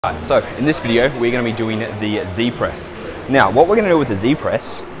Alright, so in this video, we're going to be doing the Z press. Now, what we're going to do with the Z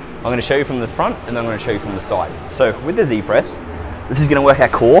press, I'm going to show you from the front and then I'm going to show you from the side. So with the Z press, this is going to work our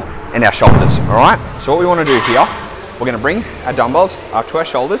core and our shoulders, alright? So what we want to do here, we're going to bring our dumbbells up to our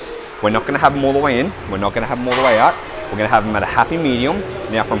shoulders. We're not going to have them all the way in. We're not going to have them all the way out. We're going to have them at a happy medium.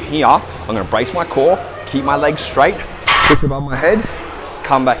 Now from here, I'm going to brace my core, keep my legs straight, push above my head,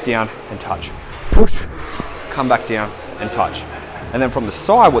 come back down and touch. Push, come back down and touch. And then from the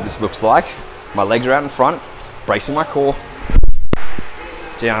side, what this looks like, my legs are out in front, bracing my core,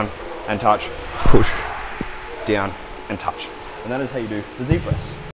 down and touch, push, down and touch. And that is how you do the Z press.